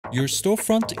Your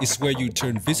storefront is where you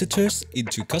turn visitors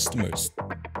into customers.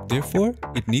 Therefore,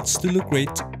 it needs to look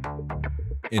great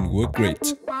and work great.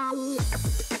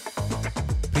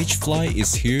 PageFly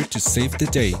is here to save the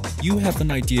day. You have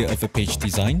an idea of a page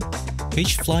design?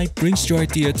 PageFly brings your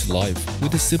idea to life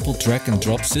with a simple drag and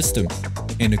drop system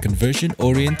and a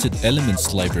conversion-oriented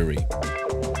elements library.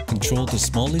 Control the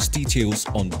smallest details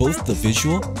on both the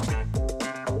visual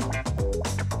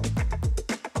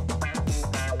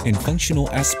and functional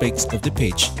aspects of the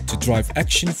page to drive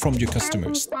action from your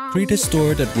customers. Create a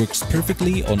store that works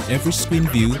perfectly on every screen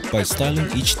view by styling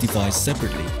each device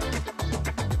separately.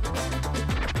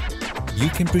 You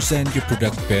can present your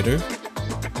product better,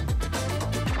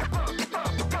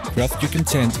 craft your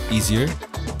content easier,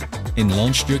 and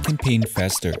launch your campaign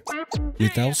faster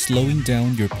without slowing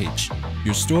down your page.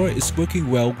 Your store is working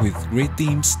well with great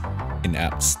themes and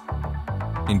apps,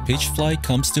 and PageFly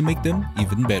comes to make them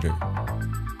even better.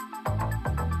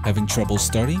 Having trouble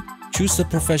starting? Choose a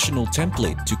professional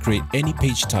template to create any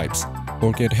page types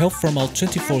or get help from our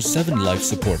 24/7 live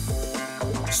support.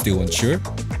 Still unsure?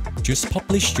 Just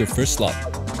publish your first lot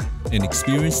and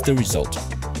experience the result.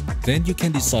 Then you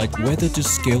can decide whether to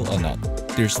scale or not.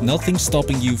 There's nothing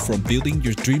stopping you from building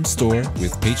your dream store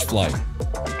with PageFly.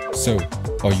 So,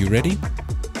 are you ready?